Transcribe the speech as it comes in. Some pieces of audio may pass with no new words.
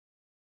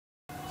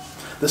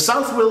The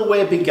South Wirral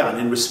Way began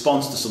in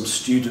response to some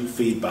student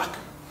feedback.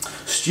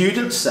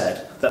 Students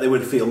said that they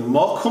would feel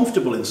more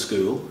comfortable in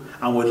school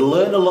and would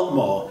learn a lot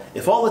more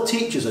if all the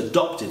teachers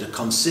adopted a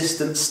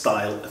consistent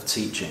style of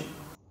teaching.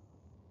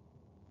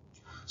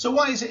 So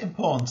why is it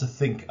important to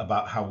think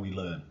about how we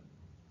learn?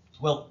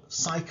 Well,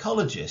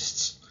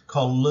 psychologists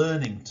call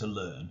learning to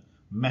learn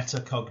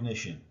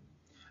metacognition.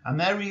 And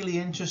they're really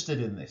interested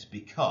in this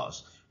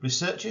because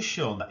research has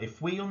shown that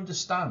if we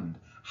understand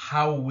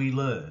how we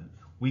learn,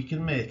 we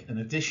can make an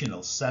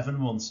additional 7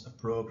 months of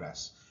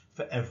progress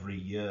for every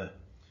year.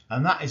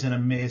 And that is an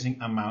amazing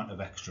amount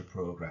of extra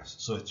progress.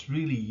 So it's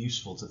really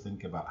useful to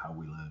think about how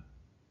we learn.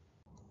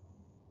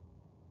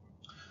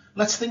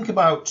 Let's think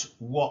about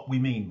what we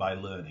mean by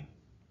learning.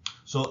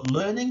 So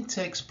learning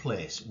takes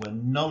place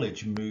when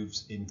knowledge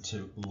moves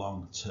into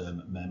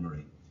long-term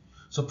memory.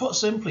 So put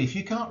simply, if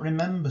you can't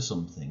remember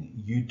something,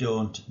 you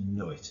don't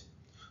know it.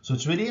 So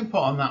it's really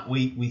important that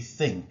we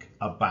think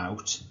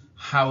about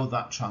how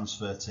that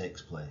transfer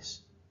takes place.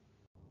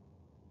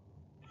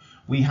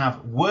 We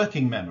have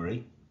working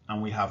memory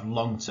and we have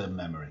long-term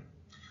memory.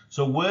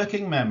 So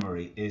working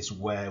memory is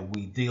where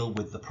we deal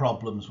with the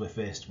problems we're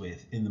faced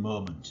with in the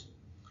moment.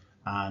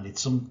 And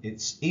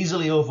it's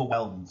easily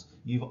overwhelmed.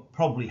 You've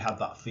probably had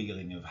that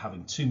feeling of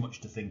having too much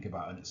to think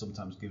about, and it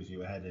sometimes gives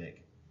you a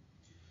headache.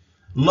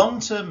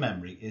 Long-term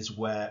memory is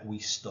where we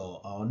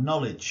store our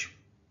knowledge.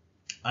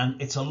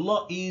 And it's a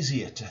lot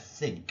easier to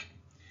think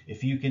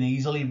if you can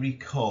easily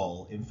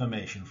recall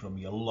information from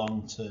your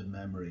long-term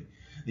memory.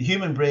 The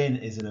human brain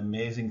is an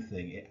amazing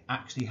thing. It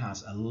actually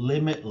has a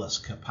limitless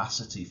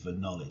capacity for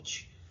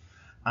knowledge.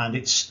 And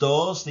it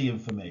stores the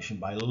information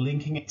by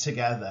linking it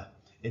together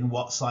in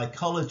what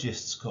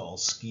psychologists call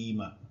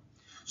schema.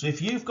 So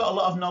if you've got a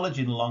lot of knowledge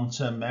in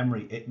long-term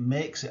memory, it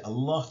makes it a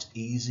lot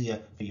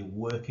easier for your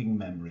working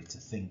memory to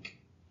think.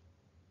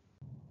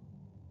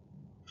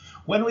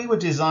 When we were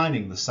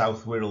designing the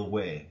South Wirral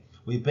Way,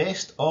 we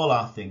based all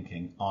our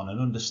thinking on an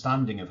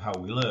understanding of how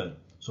we learn.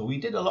 So we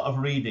did a lot of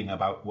reading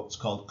about what's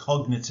called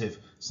cognitive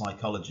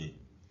psychology.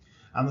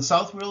 And the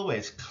South Wirral Way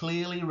is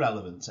clearly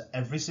relevant to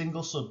every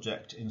single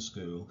subject in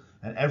school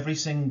and every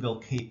single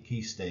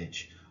key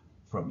stage,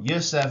 from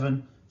year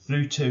 7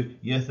 through to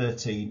year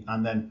 13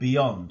 and then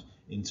beyond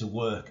into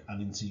work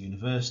and into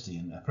university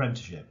and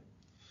apprenticeship.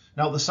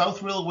 Now, the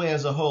South Wirral Way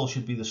as a whole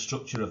should be the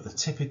structure of the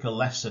typical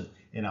lesson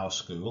in our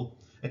school.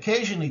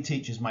 Occasionally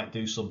teachers might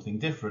do something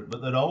different,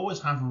 but they'd always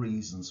have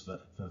reasons for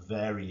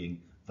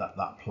varying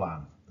that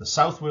plan. The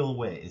South Wirral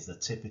Way is the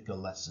typical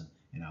lesson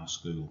in our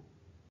school.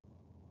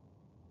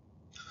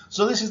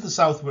 So this is the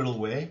South Wirral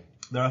Way.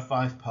 There are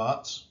 5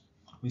 parts.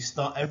 We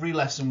start every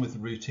lesson with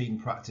routine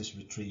practice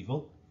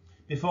retrieval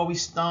before we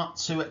start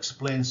to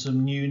explain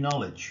some new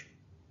knowledge.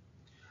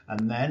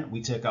 And then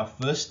we take our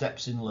first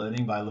steps in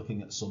learning by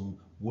looking at some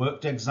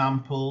worked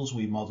examples.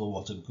 We model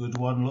what a good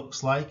one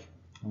looks like,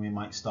 and we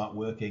might start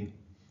working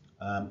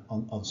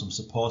on some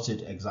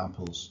supported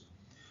examples.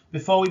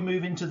 Before we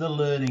move into the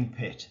learning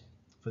pit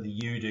for the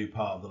you-do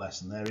part of the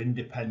lesson, they're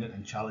independent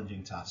and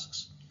challenging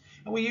tasks.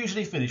 And we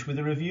usually finish with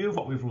a review of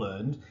what we've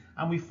learned,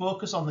 and we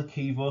focus on the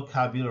key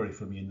vocabulary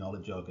from your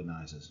knowledge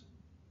organisers.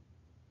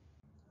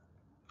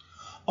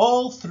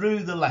 All through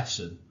the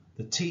lesson,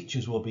 the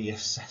teachers will be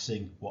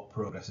assessing what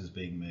progress is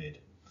being made.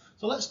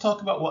 So let's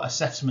talk about what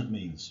assessment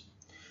means.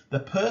 The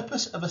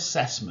purpose of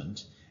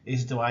assessment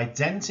is to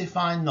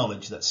identify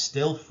knowledge that's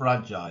still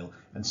fragile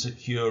and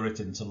secure it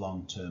into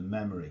long-term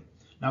memory.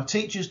 Now,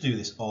 teachers do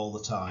this all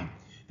the time.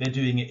 They're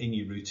doing it in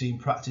your routine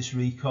practice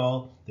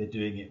recall. They're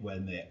doing it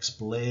when they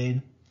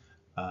explain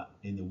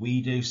in the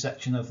we do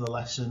section of the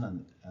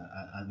lesson,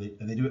 and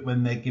they do it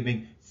when they're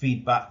giving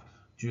feedback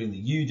during the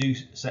you do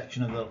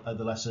section of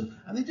the lesson,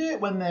 and they do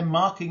it when they're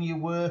marking your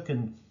work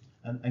and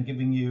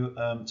giving you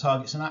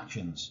targets and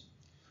actions.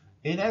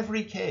 In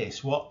every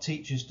case, what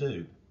teachers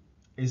do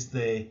is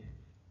they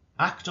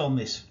act on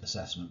this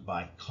assessment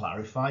by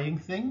clarifying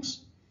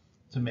things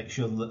to make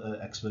sure that the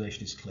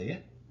explanation is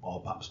clear, or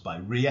perhaps by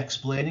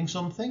re-explaining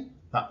something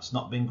that's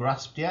not been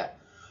grasped yet.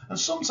 And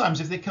sometimes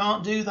if they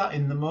can't do that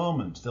in the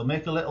moment, they'll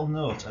make a little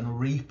note and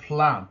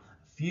re-plan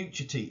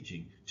future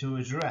teaching to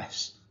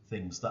address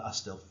things that are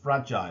still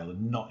fragile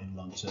and not in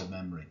long-term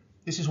memory.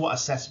 This is what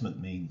assessment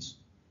means.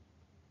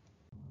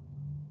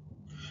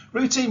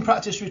 Routine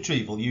practice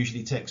retrieval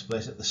usually takes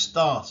place at the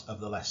start of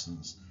the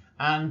lessons,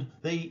 and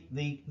the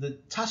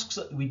tasks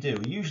that we do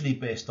are usually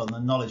based on the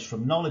knowledge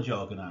from knowledge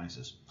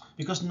organisers,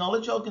 because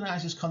knowledge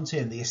organisers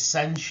contain the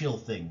essential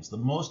things, the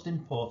most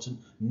important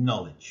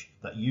knowledge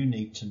that you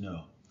need to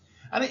know.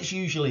 And it's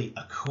usually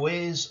a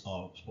quiz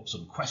or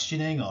some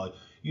questioning or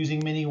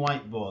using mini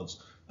whiteboards.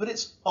 But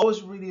it's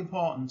always really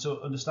important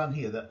to understand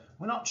here that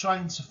we're not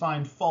trying to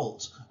find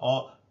fault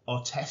or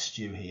test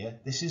you here.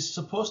 This is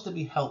supposed to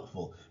be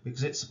helpful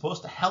because it's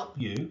supposed to help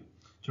you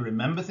to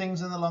remember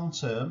things in the long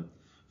term,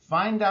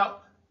 find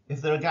out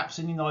if there are gaps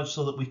in your knowledge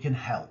so that we can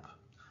help,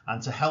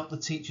 and to help the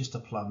teachers to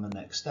plan the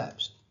next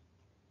steps.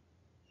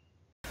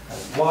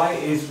 Why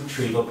is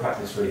retrieval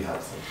practice really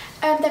helpful?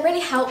 They're really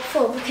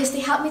helpful because they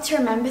help me to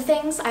remember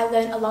things I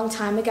learned a long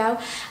time ago,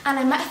 and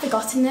I might have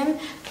forgotten them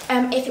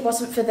if it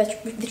wasn't for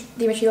the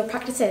retrieval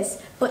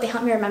practices, but they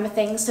help me remember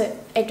things so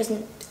it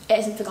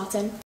isn't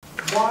forgotten.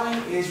 Why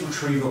is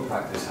retrieval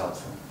practice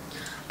helpful?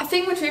 I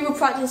think retrieval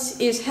practice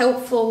is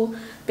helpful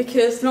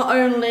because not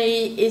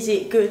only is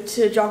it good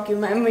to jog your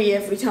memory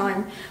every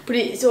time, but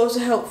it's also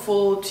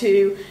helpful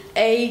to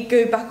A,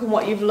 go back on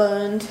what you've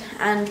learned,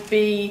 and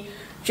B,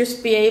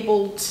 just be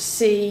able to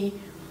see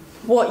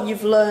what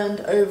you've learned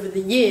over the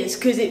years,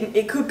 because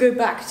it could go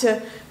back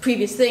to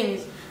previous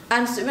things.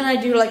 And something I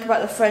do like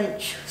about the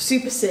French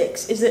Super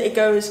 6 is that it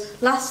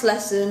goes last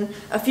lesson,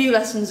 a few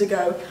lessons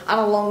ago, and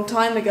a long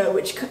time ago,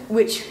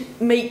 which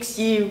makes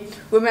you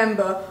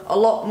remember a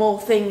lot more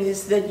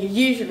things than you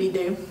usually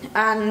do.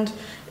 And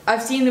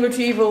I've seen the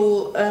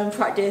retrieval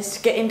practice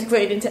get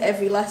integrated into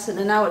every lesson,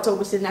 and now it's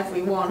almost in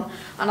every one,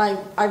 and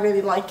I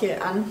really like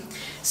it. And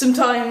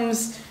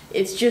sometimes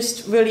it's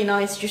just really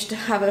nice just to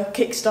have a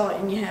kickstart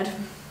in your head.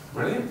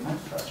 Brilliant,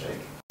 thanks for that, Jake.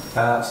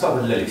 I'll start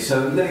with Lily.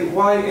 So Lily,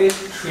 why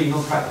is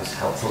retrieval practice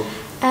helpful?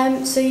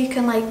 So you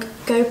can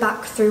go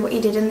back through what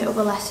you did in the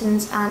other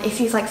lessons, and if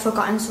you've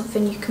forgotten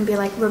something, you can be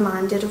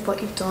reminded of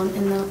what you've done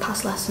in the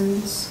past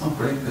lessons. Oh,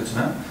 brilliant, good to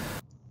know.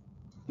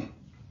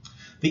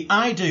 The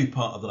I do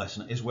part of the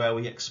lesson is where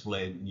we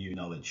explain new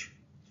knowledge.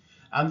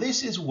 And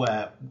this is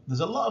where there's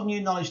a lot of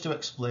new knowledge to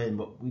explain,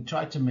 but we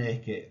try to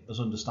make it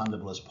as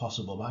understandable as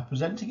possible by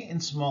presenting it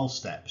in small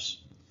steps.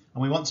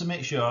 And we want to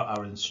make sure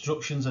our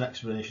instructions and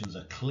explanations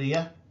are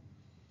clear,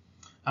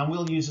 and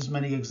we'll use as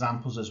many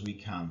examples as we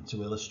can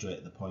to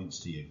illustrate the points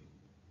to you.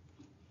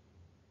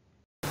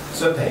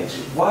 So Paige,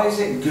 why is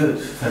it good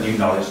for new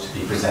knowledge to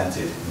be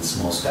presented in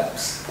small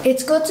steps?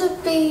 It's good to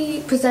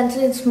be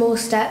presented in small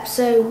steps,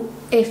 so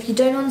if you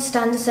don't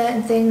understand a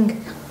certain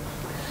thing,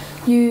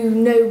 you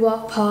know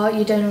what part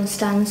you don't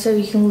understand, so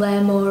you can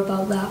learn more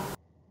about that.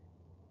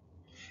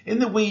 In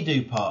the we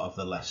do part of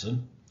the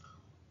lesson,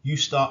 you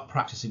start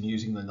practicing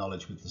using the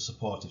knowledge with the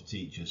support of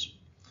teachers.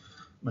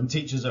 When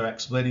teachers are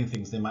explaining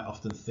things, they might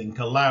often think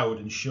aloud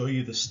and show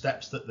you the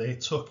steps that they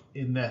took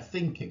in their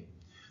thinking.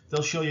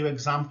 They'll show you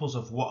examples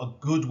of what a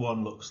good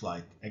one looks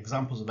like,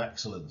 examples of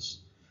excellence,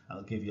 and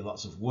they'll give you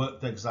lots of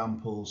worked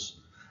examples,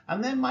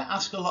 and then might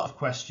ask a lot of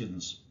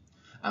questions.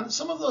 And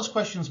some of those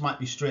questions might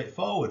be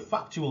straightforward,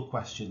 factual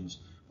questions,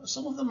 but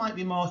some of them might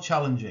be more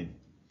challenging.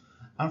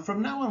 And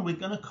from now on, we're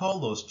going to call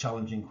those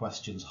challenging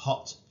questions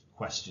hot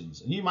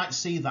questions. And you might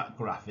see that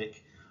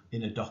graphic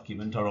in a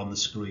document or on the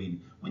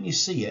screen. When you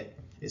see it,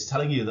 it's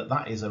telling you that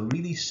that is a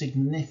really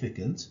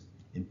significant,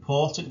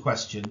 important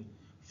question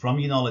from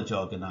your knowledge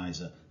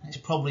organiser. It's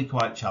probably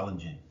quite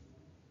challenging.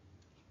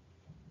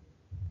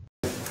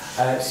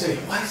 So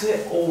why is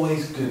it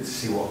always good to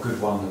see what a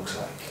good one looks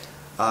like?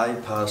 I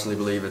personally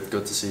believe it's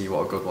good to see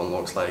what a good one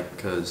looks like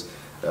because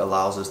it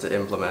allows us to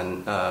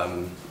implement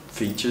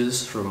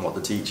features from what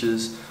the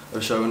teachers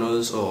have shown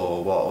us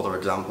or what other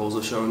examples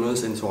have shown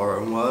us into our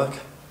own work,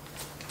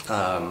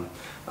 and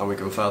we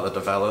can further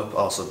develop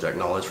our subject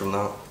knowledge from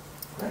that.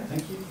 Great,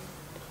 thank you.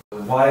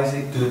 Why is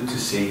it good to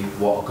see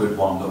what a good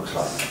one looks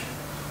like?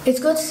 It's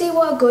good to see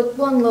what a good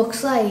one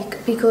looks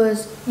like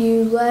because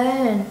you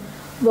learn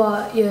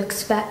what your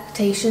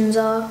expectations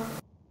are.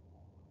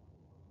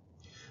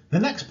 The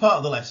next part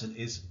of the lesson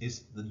is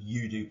the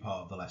you do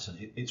part of the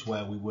lesson. It's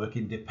where we work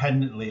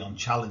independently on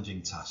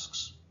challenging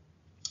tasks.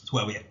 It's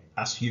where we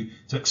ask you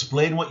to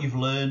explain what you've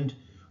learned,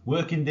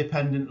 work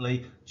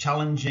independently,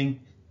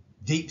 challenging,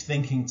 deep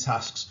thinking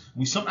tasks.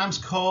 We sometimes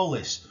call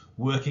this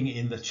working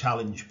in the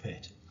challenge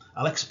pit.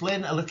 I'll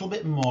explain a little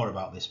bit more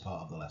about this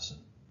part of the lesson.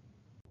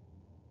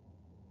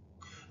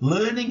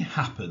 Learning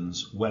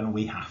happens when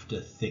we have to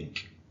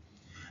think.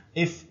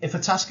 If a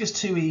task is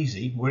too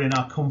easy, we're in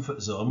our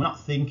comfort zone, we're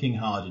not thinking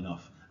hard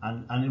enough,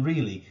 and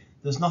really,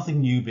 there's nothing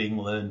new being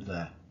learned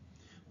there.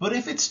 But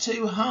if it's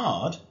too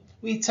hard,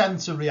 we tend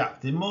to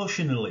react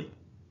emotionally,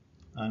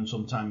 and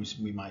sometimes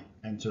we might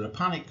enter a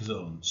panic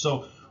zone.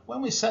 So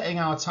when we're setting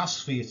our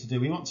tasks for you to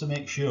do, we want to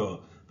make sure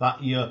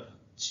that you're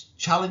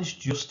challenged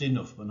just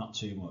enough, but not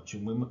too much,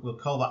 and we'll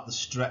call that the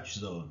stretch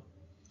zone.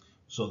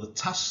 So the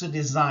tasks are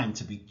designed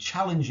to be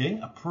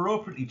challenging,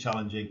 appropriately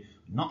challenging,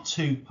 not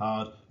too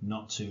hard,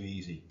 not too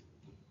easy.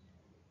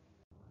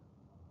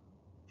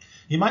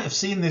 You might have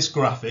seen this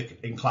graphic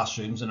in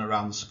classrooms and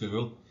around the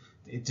school.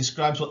 It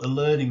describes what the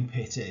learning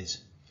pit is.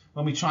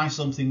 When we try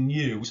something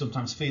new, we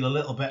sometimes feel a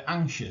little bit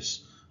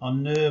anxious or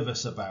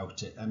nervous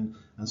about it, and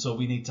so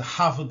we need to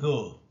have a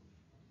go.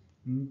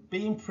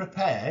 Being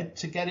prepared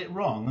to get it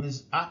wrong, and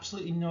there's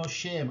absolutely no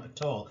shame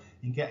at all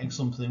in getting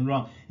something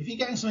wrong. If you're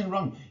getting something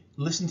wrong,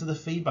 listen to the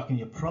feedback and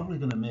you're probably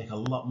going to make a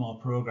lot more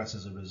progress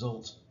as a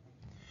result.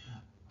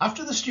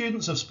 After the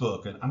students have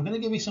spoken, I'm going to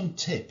give you some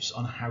tips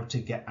on how to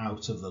get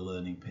out of the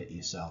learning pit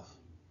yourself.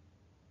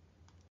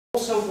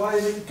 Also, why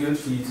is it good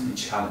for you to be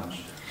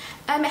challenged?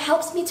 It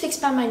helps me to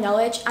expand my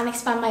knowledge and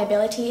expand my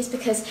abilities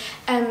because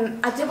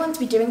I don't want to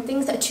be doing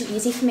things that are too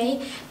easy for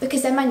me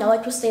because then my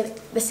knowledge will stay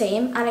the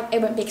same and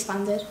it won't be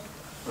expanded.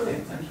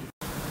 Brilliant, thank you.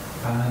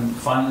 And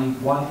finally,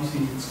 why do you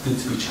think it's good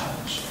to be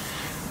challenged?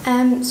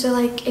 So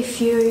like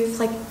if you've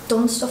like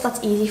done stuff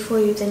that's easy for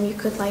you, then you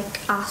could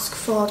like ask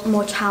for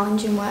more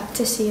challenging work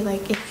to see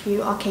like if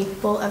you are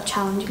capable of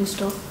challenging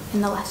stuff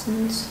in the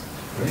lessons.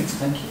 Brilliant,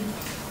 thank you.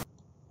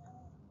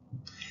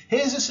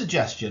 Here's a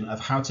suggestion of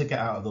how to get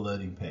out of the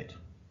learning pit.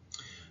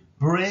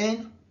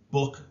 Brain,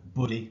 book,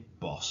 buddy,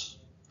 boss.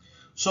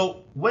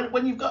 So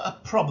when you've got a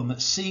problem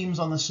that seems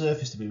on the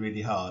surface to be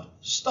really hard,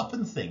 stop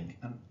and think,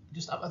 and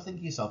just have a think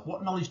to yourself,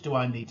 what knowledge do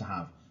I need to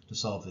have to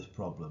solve this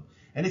problem?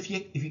 And if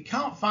you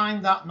can't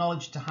find that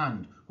knowledge to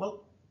hand,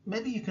 well,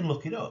 maybe you can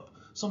look it up.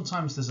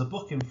 Sometimes there's a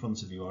book in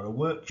front of you or a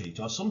worksheet,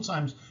 or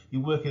sometimes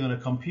you're working on a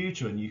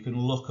computer and you can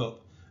look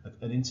up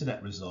an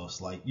internet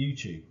resource like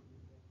YouTube.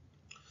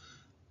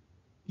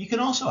 You can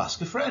also ask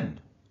a friend.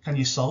 Can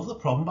you solve the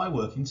problem by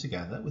working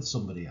together with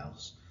somebody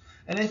else?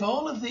 And if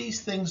all of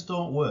these things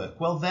don't work,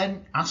 well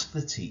then ask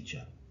the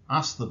teacher,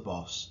 ask the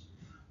boss,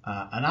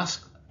 and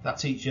ask that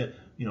teacher,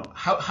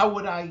 how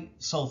would I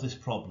solve this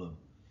problem?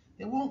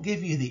 They won't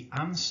give you the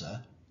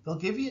answer, they'll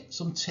give you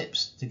some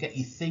tips to get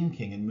you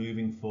thinking and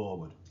moving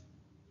forward.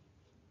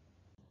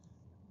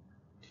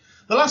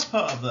 The last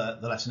part of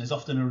the lesson is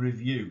often a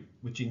review,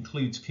 which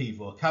includes key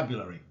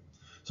vocabulary.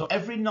 So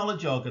every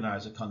knowledge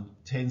organiser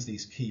contains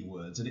these key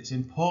words, and it's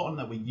important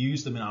that we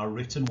use them in our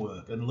written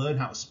work and learn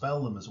how to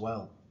spell them as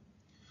well.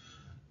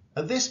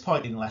 At this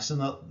point in lesson,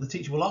 the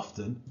teacher will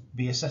often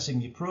be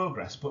assessing your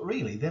progress, but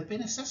really they've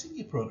been assessing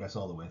your progress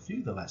all the way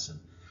through the lesson,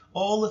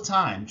 all the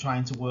time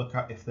trying to work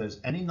out if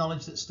there's any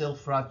knowledge that's still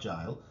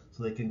fragile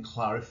so they can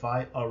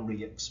clarify or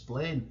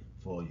re-explain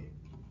for you.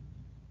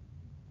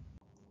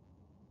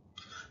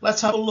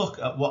 Let's have a look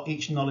at what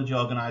each knowledge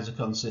organiser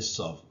consists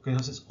of,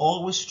 because it's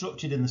always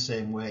structured in the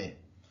same way.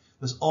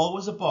 There's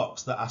always a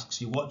box that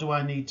asks you, what do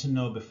I need to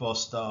know before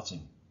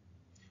starting?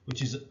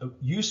 Which is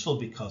useful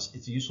because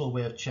it's a useful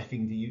way of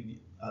checking,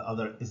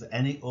 is there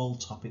any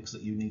old topics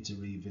that you need to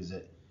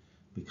revisit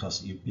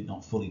because you've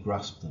not fully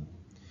grasped them.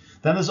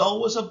 Then there's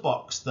always a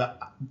box that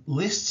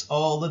lists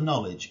all the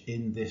knowledge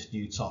in this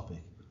new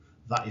topic.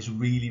 That is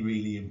really,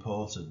 really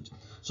important.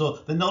 So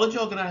the knowledge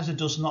organiser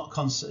does not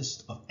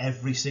consist of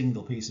every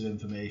single piece of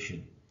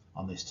information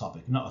on this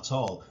topic, not at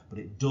all, but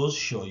it does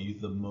show you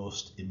the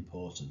most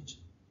important.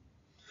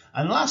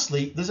 And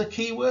lastly, there's a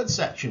keyword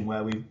section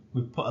where we've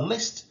put a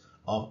list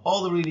of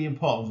all the really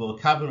important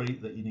vocabulary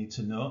that you need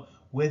to know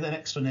with an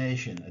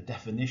explanation, a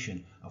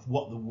definition of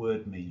what the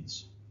word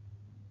means.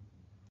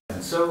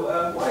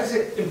 So why is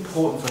it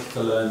important for us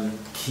to learn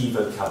key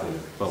vocabulary?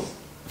 Well,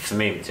 for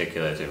me in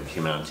particular, doing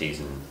humanities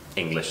and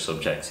English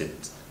subjects,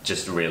 it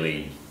just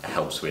really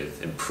helps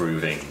with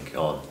improving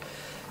on,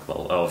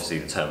 well, obviously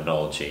the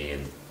terminology,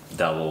 and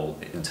that will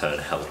in turn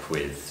help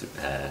with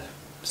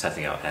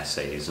setting out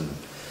essays and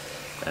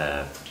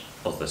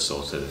other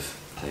sort of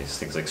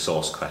things like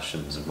source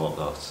questions and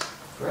whatnot.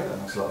 Great,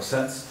 that makes a lot of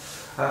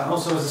sense. And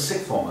also as a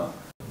sixth former,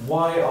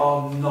 why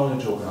are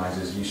knowledge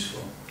organisers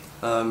useful?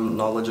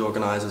 Knowledge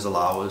organisers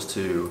allow us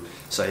to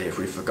say if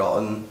we've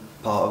forgotten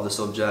part of the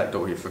subject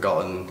or we've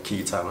forgotten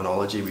key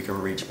terminology, we can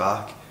reach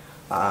back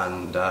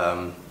and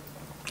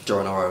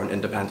during our own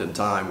independent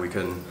time we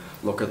can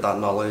look at that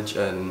knowledge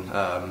and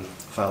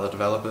further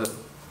develop it.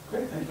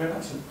 Great, thank you very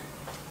much.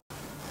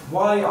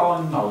 Why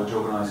are knowledge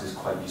organisers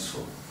quite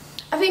useful?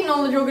 I think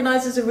knowledge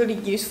organisers are really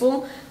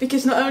useful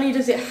because not only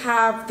does it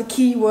have the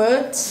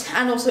keywords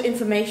and also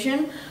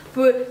information,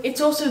 but it's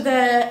also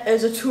there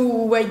as a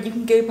tool where you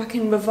can go back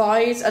and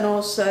revise and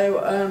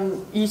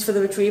also use for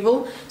the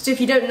retrieval. So if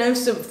you don't know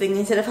something,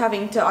 instead of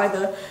having to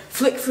either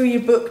flick through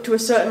your book to a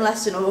certain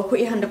lesson or put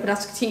your hand up and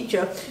ask a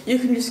teacher, you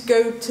can just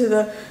go to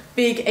the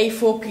big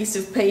A4 piece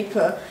of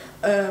paper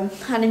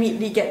and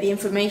immediately get the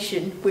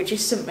information, which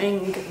is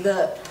something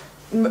that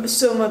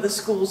some other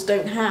schools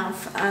don't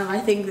have, and I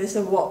think this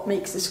is what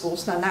makes the school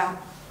stand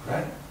out.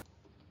 Right.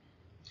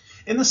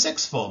 In the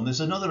sixth form, there's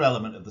another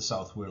element of the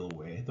South Wirral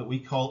Way that we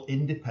call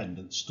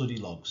independent study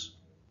logs.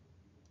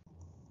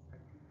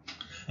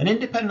 An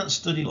independent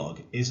study log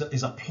is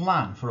a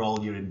plan for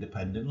all your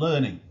independent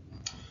learning,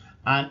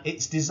 and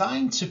it's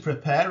designed to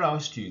prepare our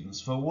students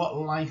for what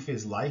life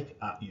is like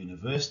at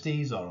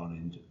universities or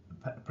on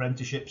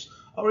apprenticeships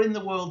or in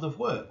the world of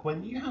work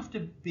when you have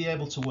to be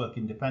able to work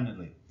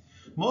independently.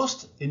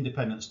 Most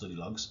independent study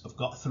logs have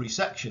got 3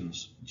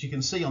 sections, which you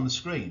can see on the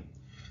screen.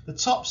 The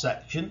top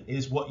section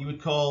is what you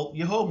would call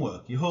your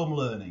homework, your home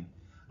learning,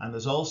 and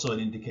there's also an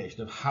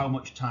indication of how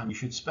much time you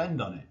should spend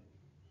on it.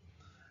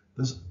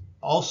 There's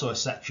also a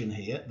section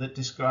here that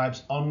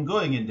describes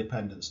ongoing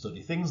independent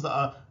study, things that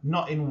are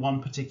not in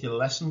one particular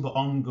lesson but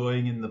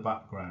ongoing in the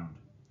background.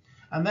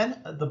 And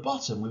then at the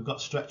bottom we've got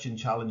stretch and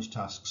challenge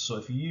tasks, so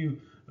if you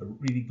are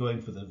really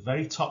going for the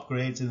very top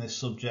grades in this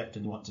subject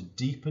and you want to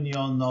deepen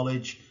your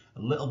knowledge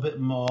a little bit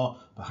more,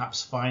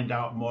 perhaps find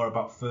out more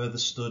about further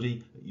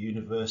study at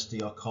university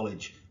or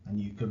college,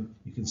 and you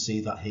can see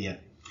that here.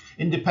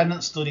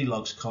 Independent study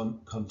logs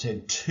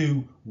contain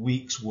 2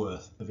 weeks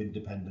worth of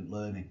independent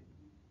learning.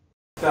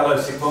 Hello,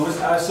 sixth formers.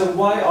 So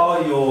why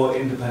are your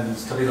independent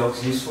study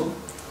logs useful?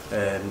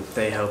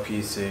 They help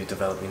you to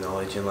develop your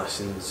knowledge in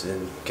lessons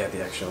and get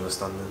the extra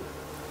understanding.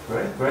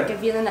 Great.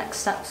 Give you the next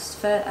steps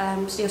for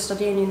your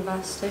study in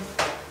university.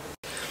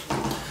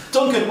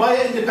 Duncan, why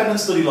are independent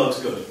study logs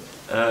good?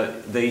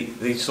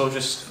 They sort of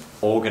just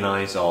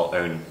organise our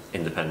own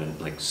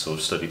independent sort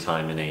of study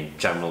time in a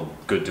general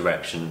good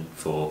direction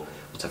for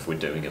whatever we're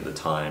doing at the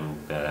time,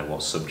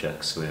 what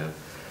subjects we're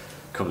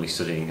currently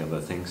studying, other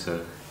things.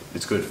 So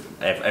it's good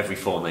every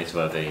fortnight to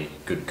have a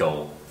good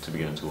goal to be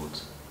going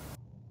towards.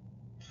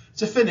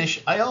 To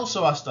finish, I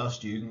also asked our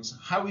students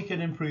how we can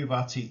improve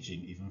our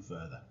teaching even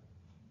further.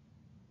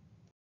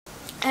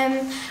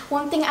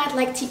 One thing I'd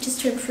like teachers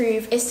to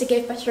improve is to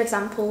give better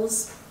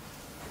examples,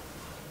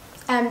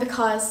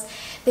 because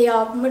they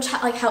are much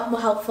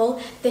more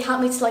helpful. They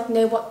help me to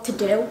know what to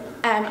do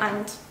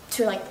and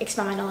to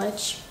expand my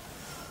knowledge.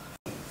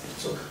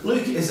 So,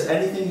 Luke, is there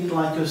anything you'd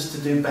like us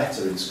to do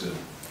better in school?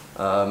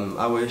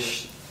 I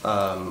wish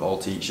all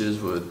teachers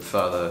would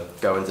further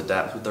go into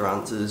depth with their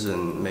answers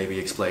and maybe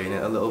explain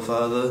it a little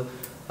further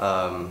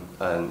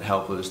and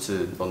help us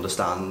to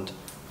understand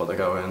what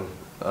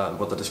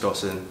they're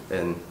discussing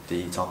in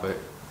the topic.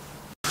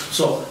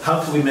 So,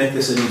 how can we make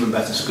this an even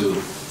better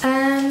school?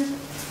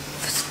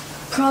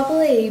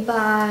 Probably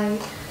by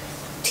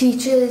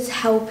teachers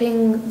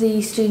helping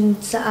the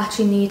students that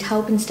actually need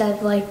help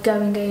instead of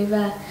going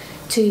over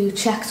to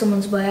check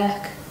someone's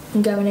work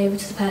and going over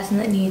to the person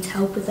that needs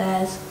help with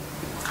theirs.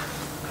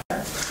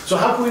 So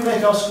how can we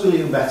make our school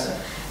even better?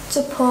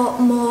 To put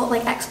more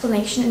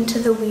explanation into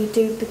the we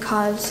do,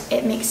 because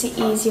it makes it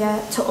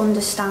easier to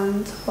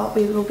understand what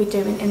we will be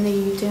doing in the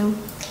you do.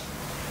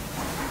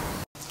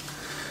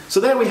 So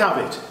there we have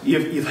it.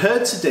 You've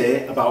heard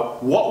today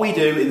about what we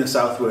do in the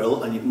South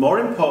Wirral, and more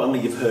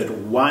importantly you've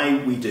heard why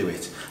we do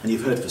it, and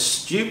you've heard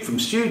from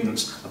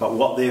students about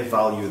what they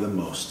value the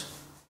most.